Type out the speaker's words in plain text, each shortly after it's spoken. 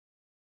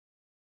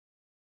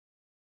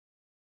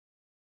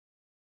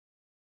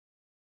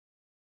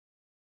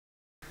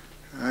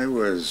I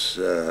was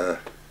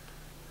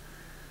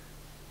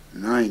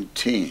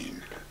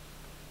 19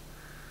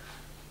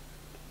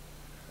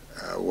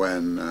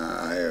 when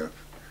I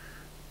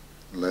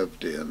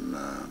lived in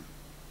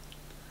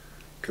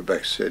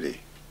Quebec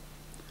City.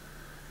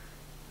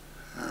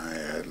 I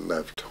had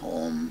left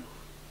home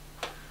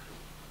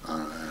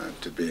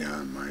to be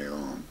on my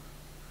own,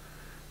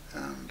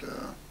 and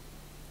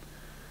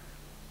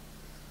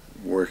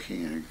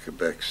working in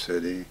Quebec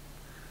City,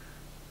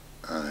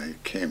 I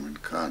came in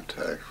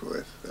contact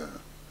with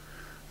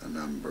a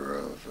number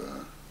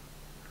of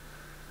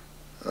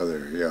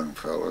other young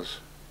fellows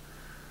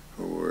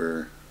who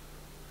were,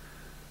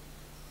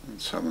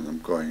 some of them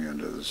going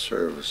into the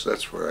service.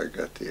 That's where I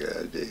got the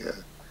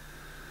idea.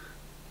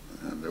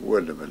 And it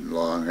wouldn't have been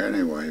long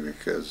anyway,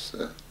 because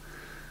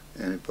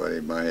anybody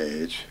my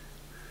age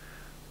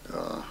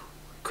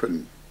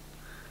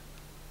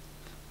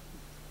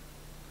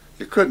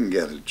you couldn't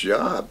get a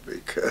job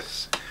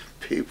because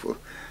people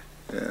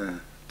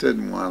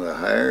didn't want to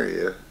hire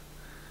you.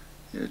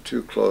 You're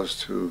too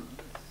close to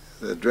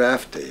the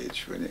draft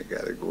age when you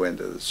got to go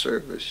into the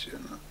service, you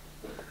know.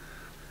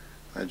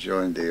 I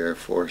joined the Air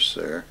Force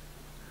there,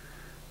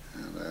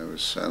 and I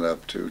was sent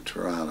up to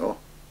Toronto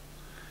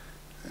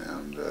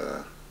and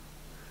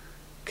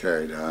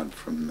carried on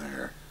from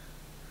there.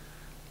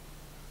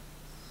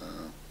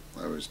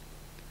 I was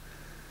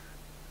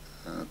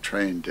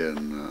trained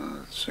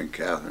in St.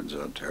 Catharines,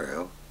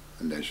 Ontario,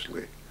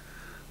 initially,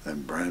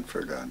 then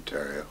Brantford,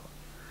 Ontario,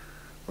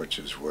 which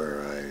is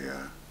where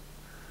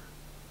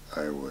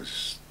I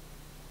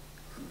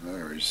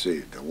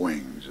received the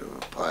wings of a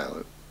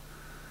pilot.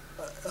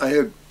 I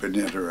had been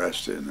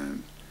interested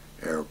in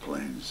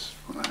airplanes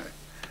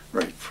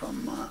right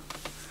from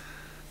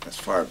as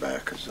far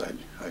back as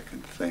I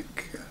can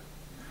think,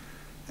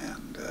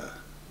 and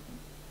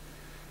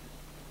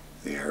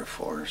the Air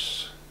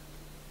Force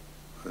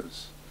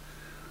was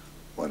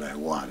what I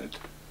wanted.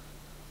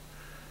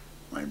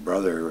 My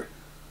brother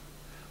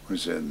who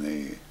was in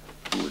the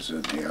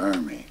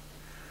Army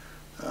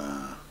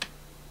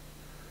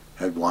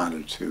had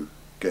wanted to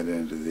get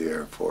into the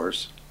Air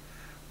Force,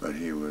 but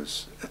he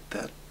was, at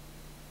that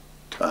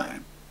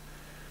time,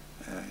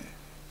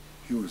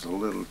 he was a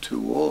little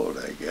too old,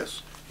 I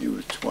guess. He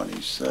was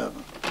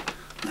 27.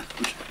 It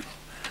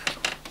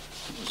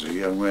was a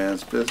young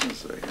man's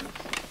business, I guess.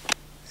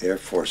 The Air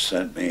Force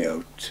sent me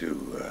out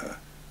to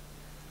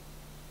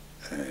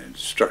an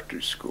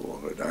instructor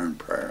school at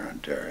Arnprior,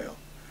 Ontario,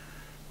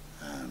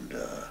 and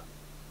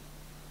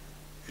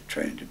it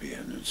trained to be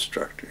an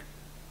instructor.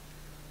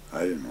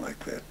 I didn't like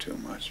that too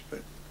much,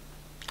 but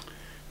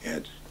you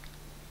had to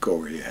go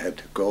where you had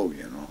to go,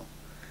 you know.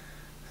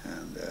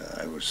 And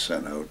I was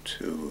sent out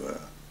to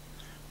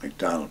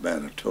McDonald,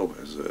 Manitoba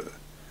as a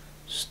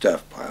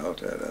staff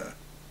pilot at a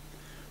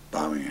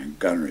bombing and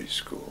gunnery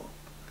school.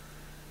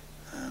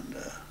 And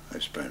I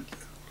spent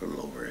a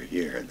little over a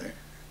year there.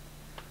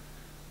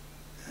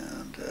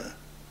 And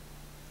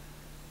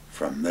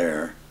from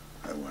there,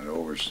 I went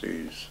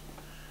overseas.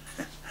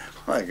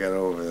 I got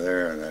over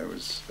there, and I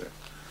was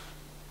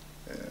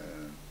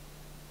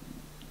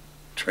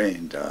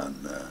trained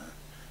on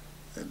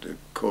the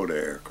Dakota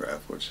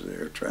aircraft, which is the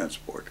Air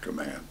Transport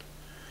Command.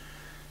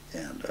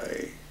 And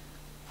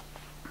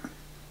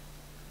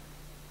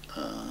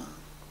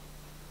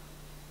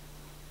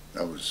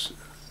I was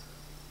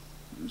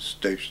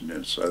stationed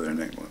in southern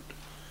England,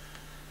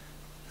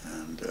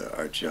 and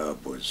our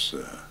job was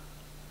to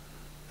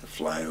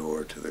fly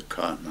over to the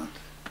continent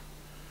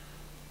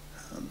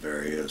on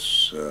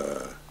various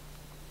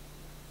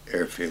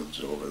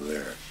airfields over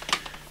there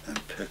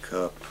and pick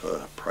up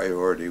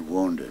priority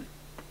wounded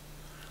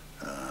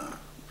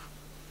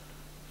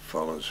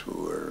fellows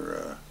who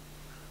were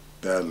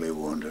badly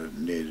wounded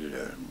and needed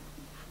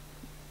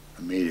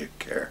immediate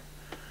care.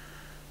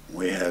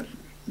 We had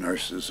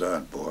nurses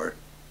on board,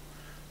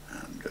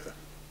 and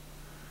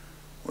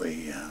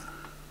we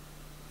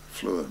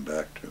flew them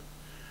back to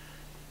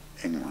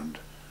England.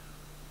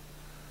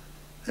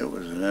 It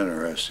was an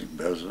interesting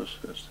business.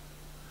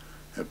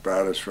 It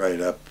brought us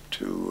right up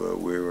to,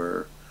 we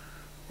were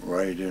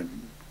right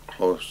in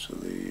close to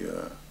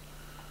the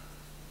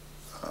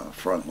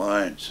front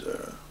lines,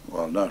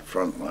 well, not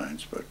front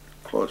lines, but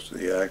close to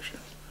the action,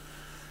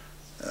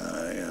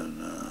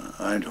 in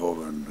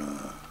Eindhoven,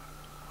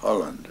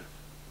 Holland.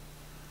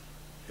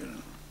 You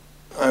know,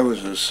 I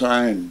was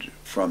assigned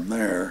from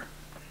there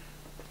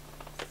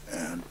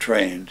and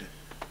trained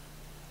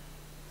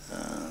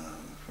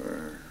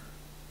for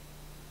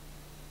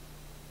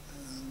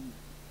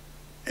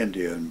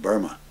India and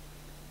Burma.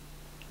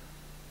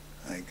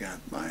 I got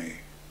my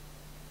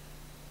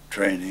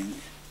training,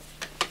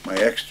 my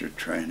extra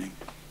training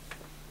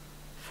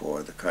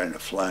for the kind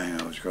of flying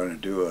I was going to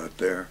do out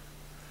there,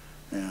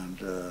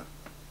 and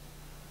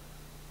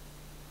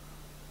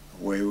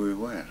away we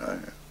went. I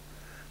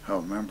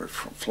remember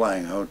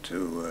flying out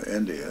to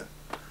India.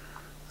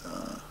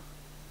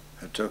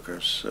 It took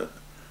us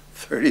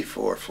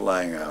 34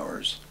 flying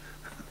hours.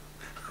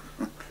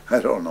 I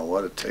don't know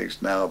what it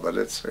takes now, but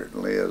it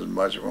certainly is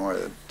much more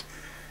than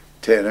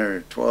 10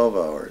 or 12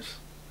 hours.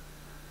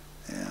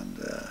 And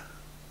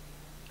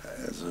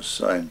I was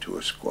assigned to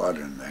a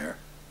squadron there.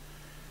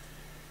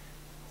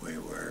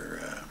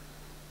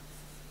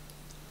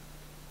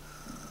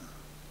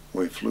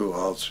 We flew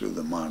all through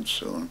the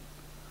monsoon.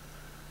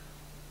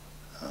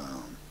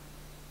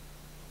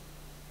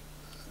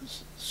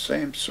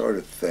 Same sort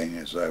of thing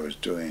as I was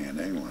doing in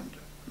England,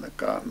 in the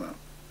continent.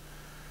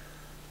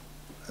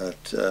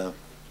 But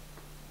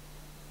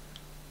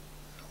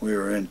we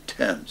were in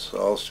tents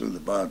all through the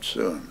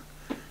monsoon.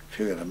 If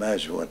you can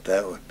imagine what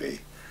that would be,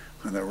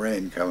 when the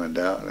rain coming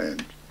down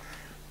and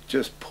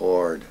just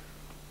poured.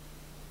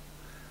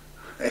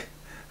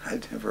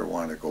 I'd never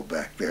want to go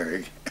back there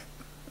again.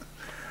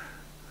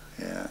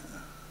 Yeah.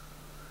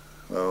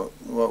 Well,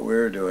 what we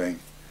were doing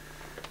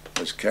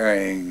was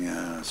carrying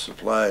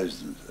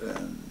supplies and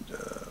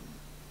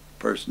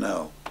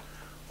personnel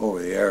over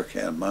the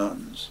Arakan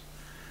Mountains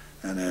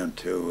and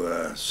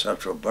into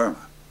central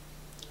Burma.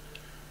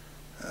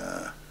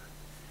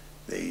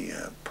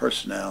 The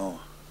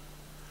personnel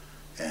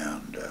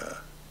and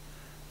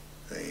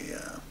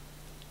the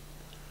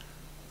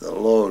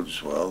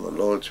loads, well, the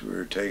loads we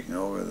were taking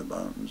over the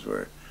mountains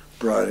were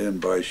brought in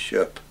by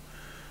ship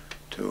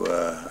to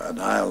an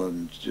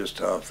island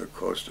just off the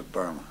coast of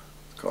Burma.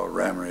 It's called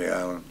Ramri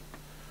Island.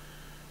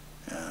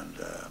 And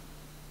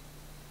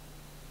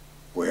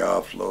we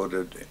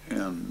offloaded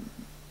in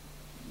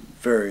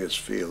various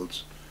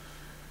fields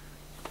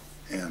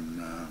in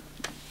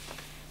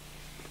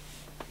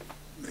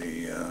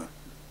the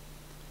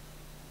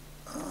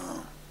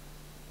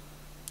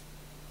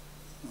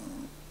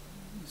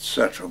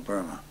central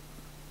Burma.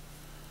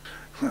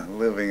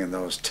 Living in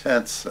those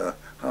tents,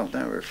 I'll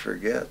never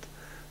forget.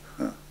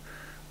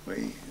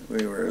 We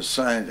were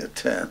assigned a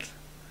tent,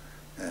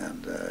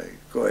 and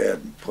go ahead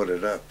and put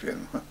it up, you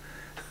know.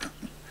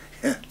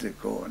 You had to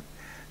go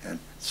and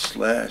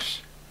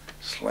slash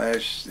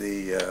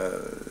the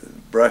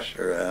brush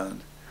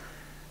around,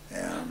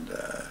 and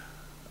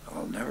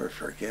I'll never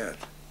forget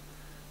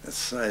the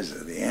size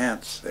of the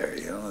ants there,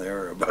 you know. They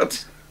were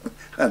about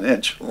an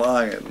inch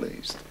long at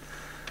least.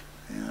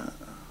 Yeah.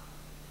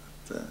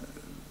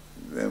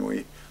 Then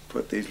we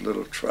put these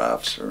little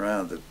troughs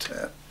around the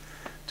tent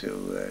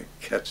to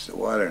catch the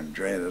water and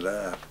drain it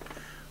off.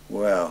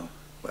 Well,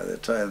 by the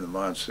time the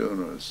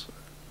monsoon was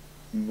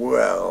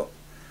well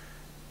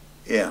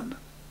in,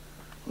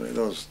 well,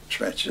 those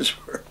trenches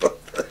were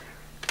about the,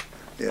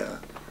 yeah.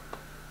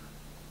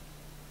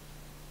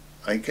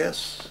 I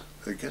guess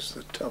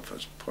the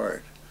toughest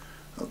part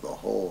of the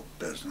whole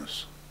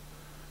business,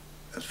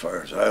 as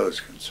far as I was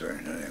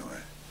concerned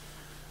anyway,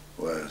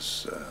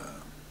 was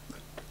the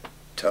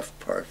tough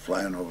part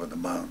flying over the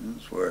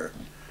mountains where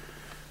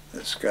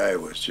the sky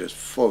was just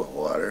full of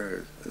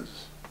water. It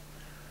was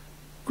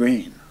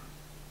green.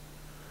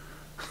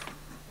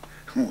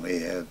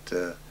 We had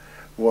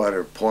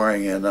water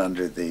pouring in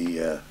under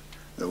the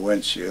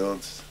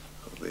windshields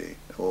of the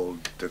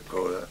old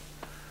Dakota,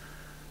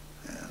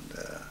 and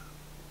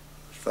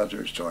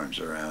thunderstorms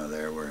around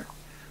there were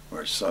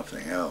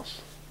something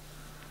else.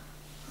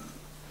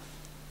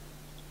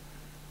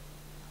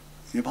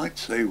 You might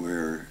say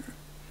we're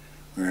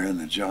in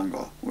the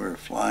jungle. We're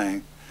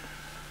flying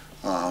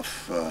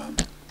off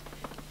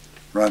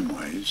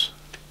runways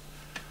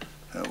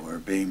that were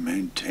being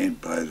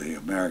maintained by the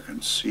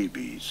American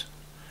Seabees.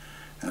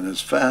 And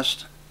as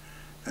fast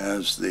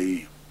as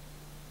the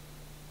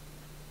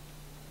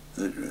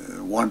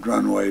one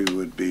runway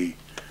would be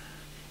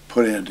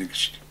put into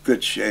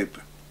good shape,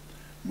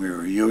 we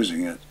were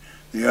using it,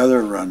 the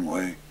other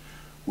runway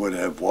would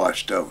have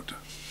washed out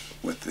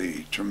with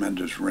the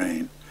tremendous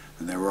rain,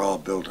 and they were all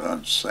built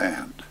on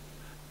sand.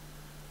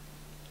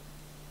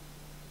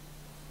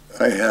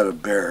 I had a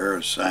bearer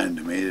assigned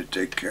to me to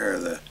take care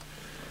of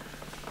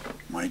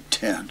my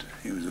tent.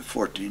 He was a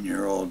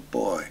 14-year-old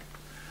boy,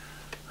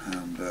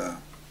 and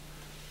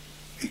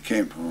he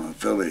came from a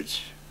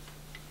village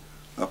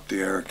up the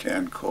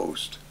Arakan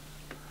coast.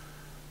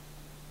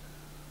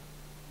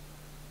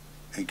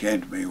 He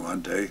came to me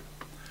one day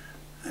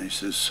and he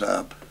says,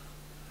 "Sab,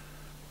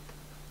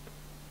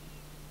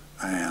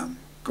 I am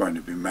going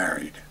to be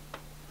married."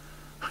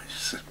 I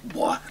said,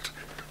 "What?"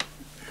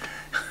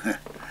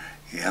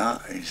 "Yeah,"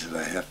 he said,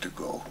 "I have to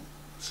go."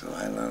 So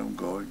I let him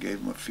go and gave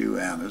him a few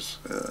annas,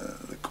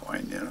 the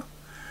coin, you know.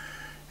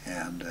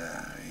 And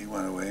he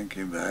went away and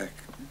came back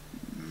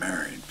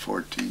married,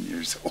 14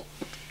 years old.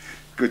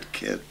 Good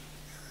kid.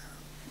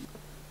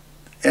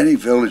 Any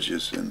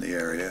villages in the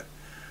area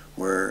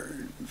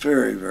were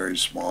very, very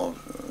small,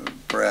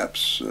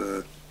 perhaps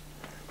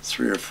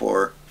 3 or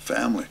 4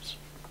 families.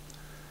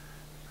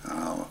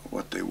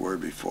 What they were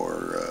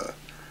before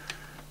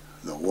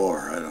the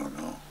war, I don't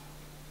know.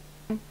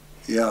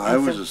 Yeah, I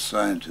was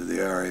assigned to the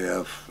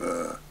RAF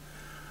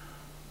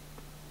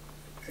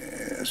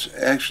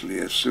actually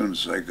as soon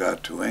as I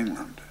got to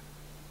England.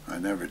 I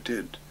never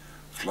did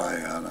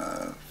fly out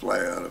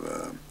of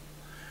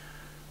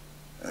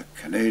a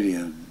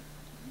Canadian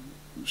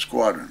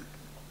squadron.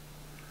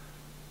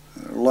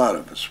 A lot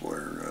of us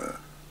were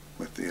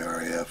with the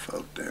RAF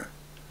out there.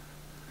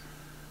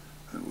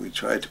 we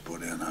tried to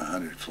put in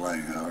 100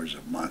 flying hours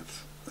a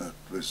month. That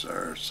was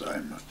our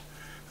assignment.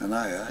 And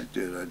I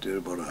did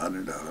about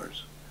 100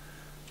 hours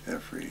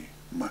every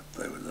month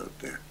I was out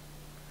there.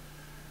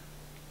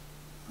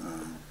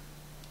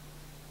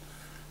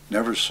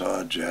 Never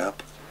saw a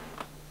Jap.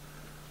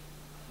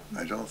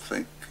 I don't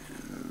think.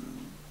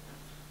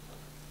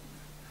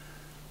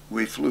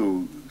 We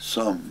flew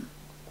some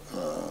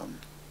of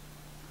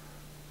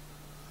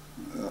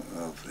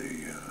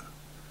the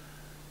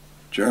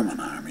German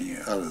army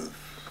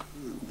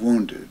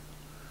wounded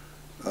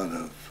out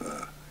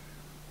of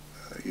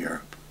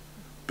Europe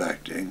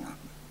back to England.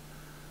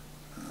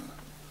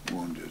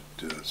 Wounded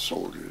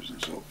soldiers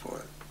and so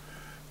forth.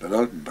 But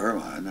out in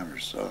Burma, I never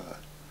saw it.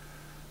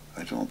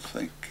 I don't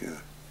think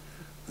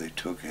they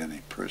took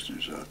any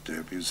prisoners out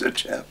there because the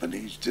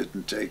Japanese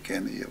didn't take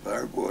any of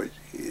our boys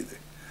either.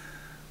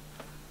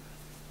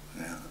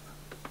 Yeah.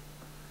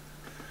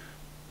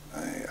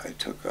 I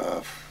took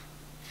off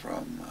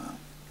from a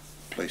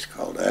place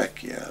called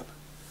Akyab,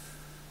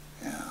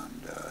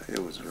 and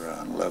it was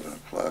around 11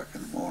 o'clock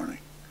in the morning,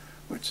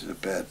 which is a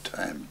bad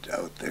time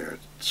out there.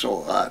 It's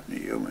so hot and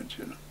humid,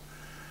 you know.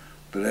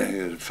 But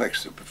anyway, it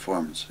affects the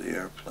performance of the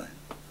airplane.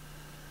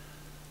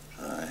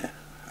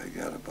 I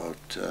got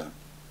about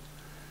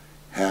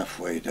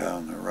halfway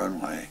down the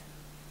runway,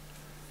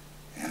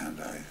 and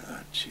I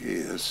thought,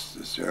 gee,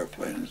 this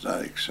airplane is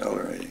not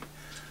accelerating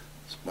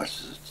as much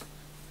as it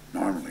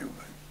normally would.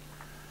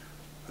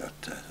 But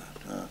I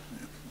thought,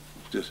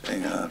 just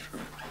hang on for,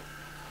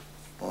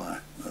 boy,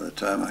 by the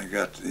time I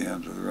got to the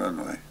end of the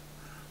runway,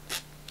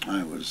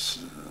 I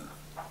was,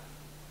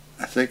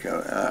 I think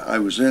I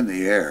was in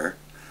the air,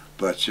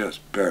 but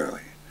just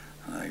barely.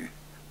 And I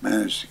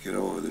managed to get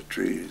over the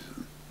trees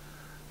and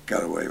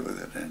got away with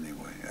it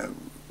anyway.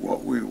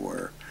 What we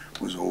were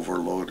was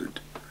overloaded.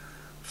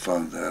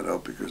 Found that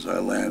out because I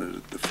landed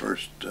at the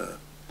first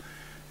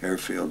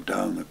airfield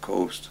down the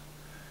coast,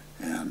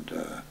 and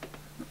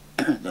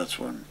that's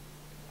when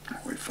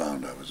we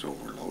found I was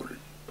overloaded.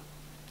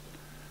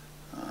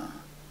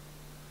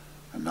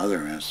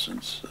 Another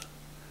instance,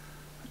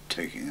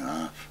 taking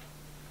off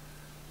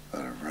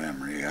out of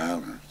Ramree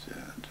Island,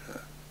 and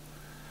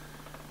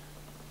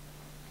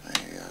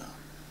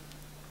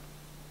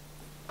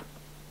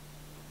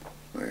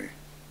we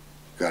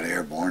got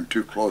airborne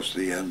too close to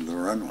the end of the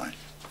runway.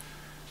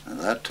 At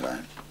that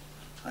time,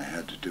 I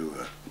had to do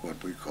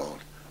what we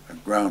called a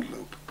ground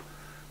loop.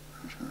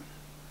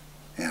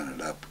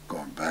 Ended up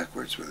going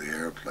backwards with the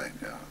airplane,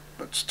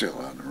 but still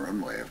on the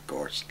runway, of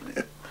course.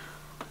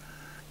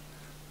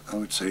 I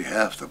would say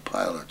half the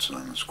pilots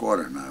on the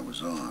squadron I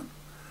was on,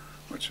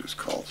 which was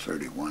called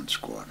 31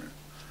 Squadron,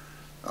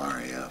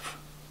 RAF,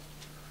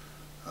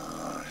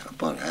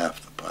 about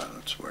half the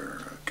pilots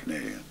were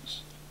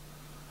Canadians.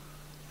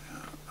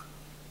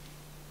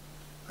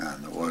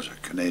 And there was a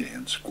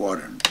Canadian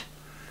squadron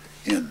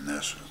in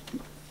this.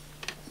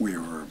 We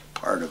were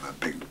part of a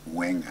big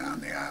wing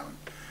on the island.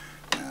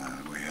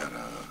 We had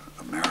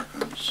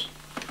Americans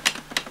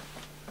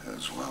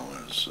as well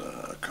as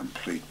a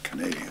complete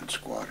Canadian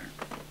squadron.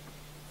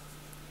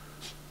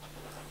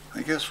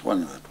 I guess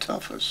one of the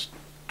toughest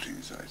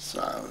things I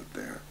saw out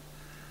there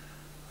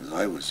was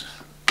I was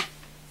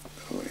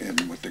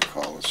in what they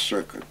call a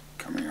circuit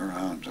coming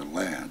around to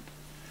land,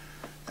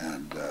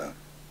 and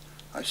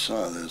I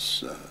saw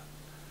this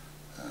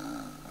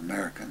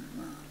American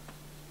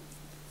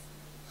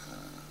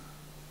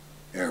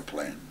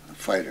airplane, a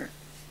fighter,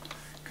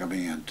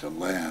 coming in to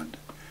land,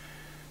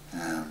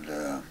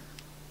 and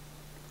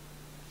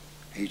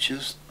he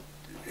just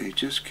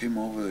came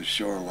over the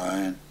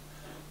shoreline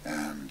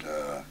and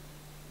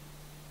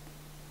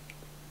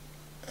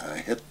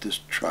hit this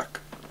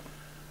truck,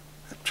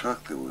 a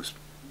truck that was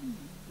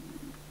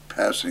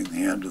passing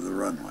the end of the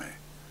runway,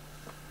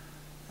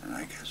 and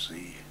I guess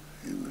he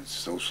was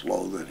so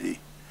slow that he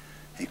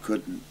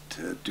couldn't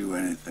do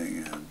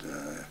anything,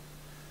 and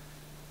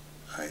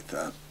I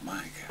thought,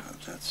 my God,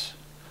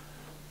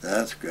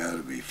 that's got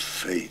to be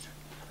fate,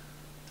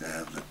 to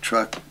have the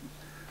truck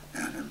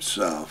and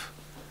himself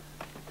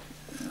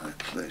in a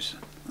place.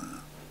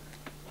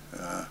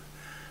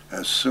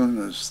 As soon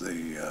as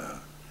the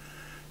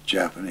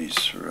Japanese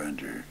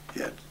surrender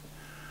hit,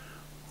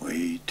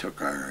 we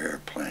took our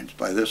airplanes.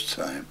 By this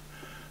time,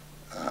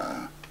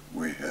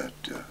 we had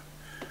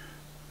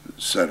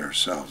set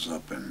ourselves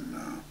up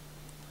in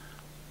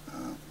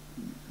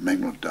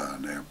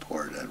Mingladon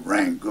Airport at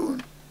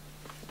Rangoon.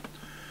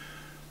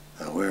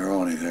 We were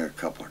only there a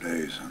couple of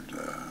days, and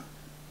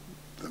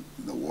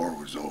the war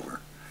was over,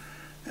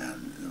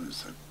 and it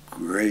was a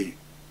great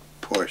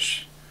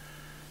push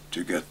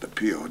to get the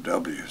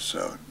POWs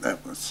out.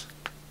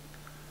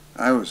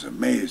 I was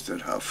amazed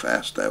at how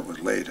fast that was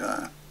laid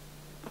on.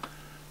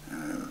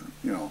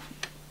 You know,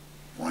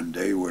 one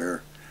day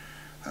we're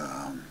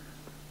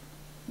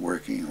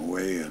working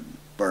away in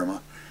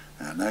Burma,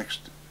 and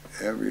next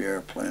every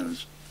airplane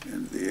is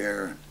into the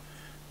air and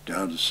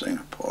down to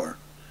Singapore,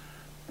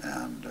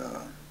 and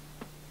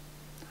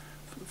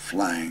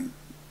flying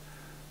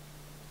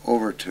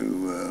over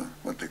to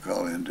what they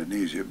call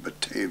Indonesia,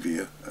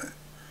 Batavia,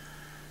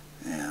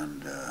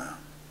 and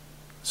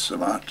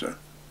Sumatra.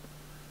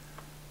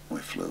 We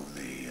flew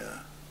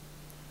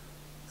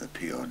the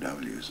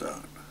POWs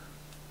out.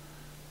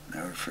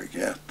 Never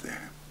forget,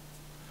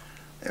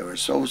 they were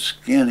so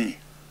skinny.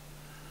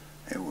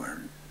 They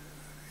were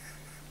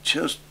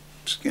just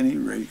skinny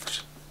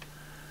reeks.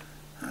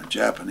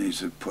 Japanese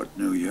had put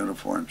new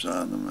uniforms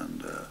on them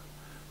and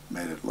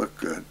made it look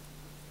good.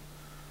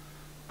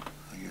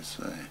 I guess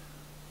I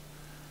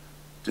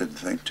didn't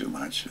think too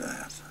much of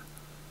that.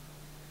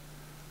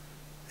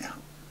 Yeah.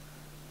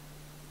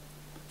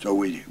 So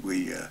we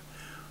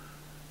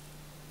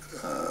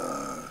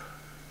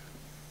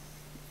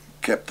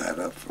kept that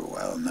up for a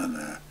while, and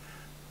then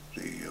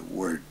the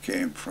word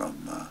came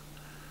from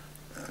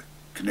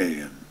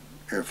Canadian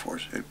Air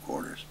Force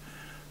headquarters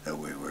that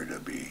we were to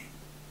be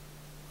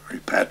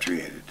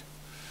repatriated.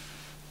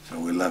 So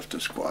we left the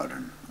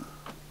squadron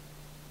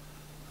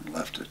and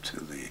left it to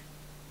the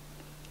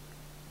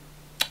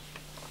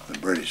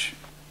British.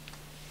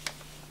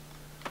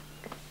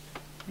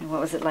 And what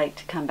was it like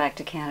to come back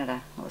to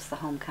Canada? What was the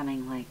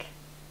homecoming like?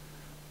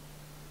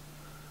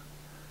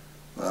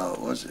 Well,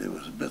 it was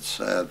a bit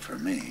sad for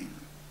me.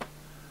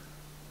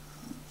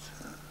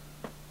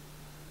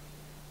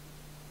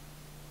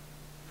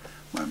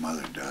 My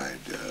mother died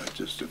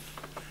just a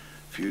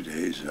few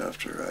days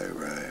after I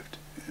arrived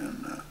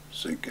in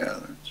St.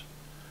 Catharines.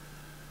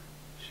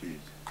 She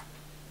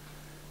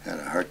had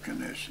a heart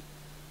condition.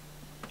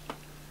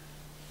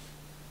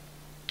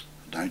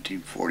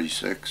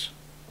 1946,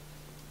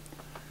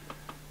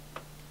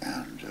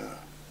 and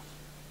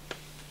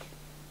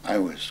I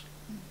was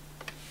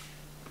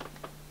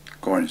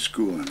going to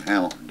school in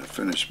Hamilton to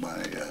finish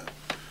my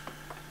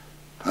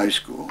high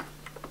school.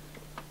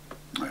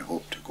 I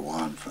hoped to go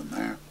on from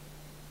there.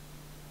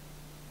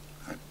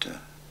 At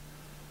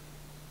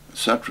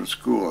Central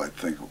School, I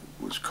think it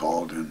was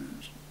called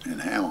in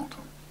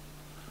Hamilton.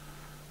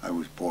 I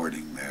was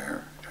boarding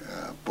there,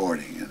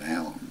 boarding in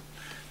Hamilton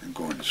and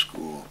going to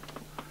school.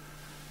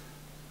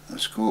 The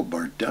school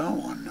burnt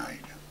down one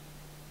night.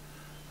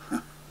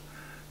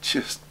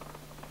 Just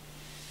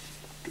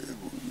a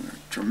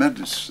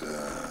tremendous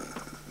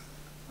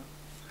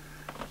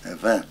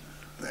event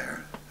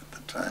there at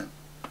the time.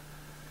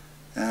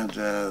 And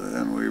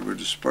then we were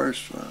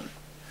dispersed.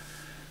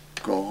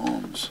 Go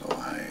home, so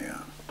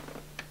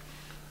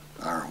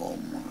our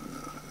home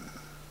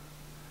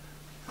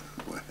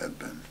had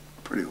been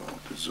pretty well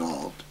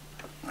dissolved.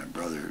 My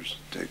brothers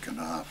taken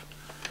off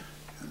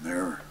in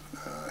their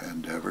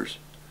endeavors.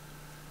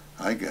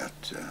 I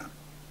got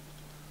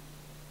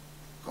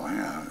going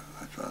out.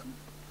 I thought,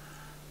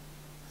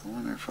 I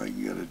wonder if I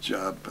can get a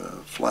job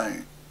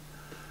flying.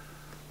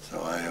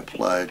 So I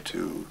applied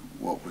to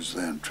what was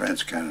then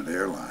TransCanada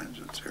Airlines.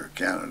 It's Air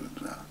Canada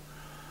now.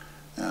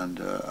 And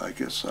I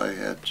guess I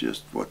had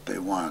just what they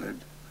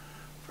wanted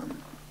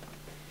from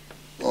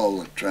all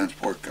the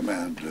Transport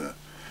Command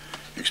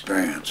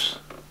experience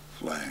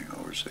flying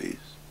overseas.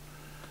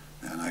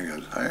 And I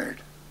got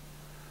hired.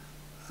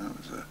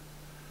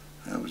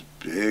 That was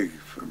big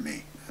for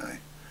me.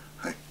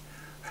 I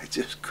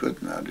just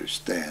couldn't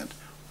understand.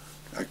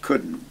 I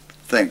couldn't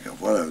think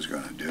of what I was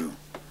going to do.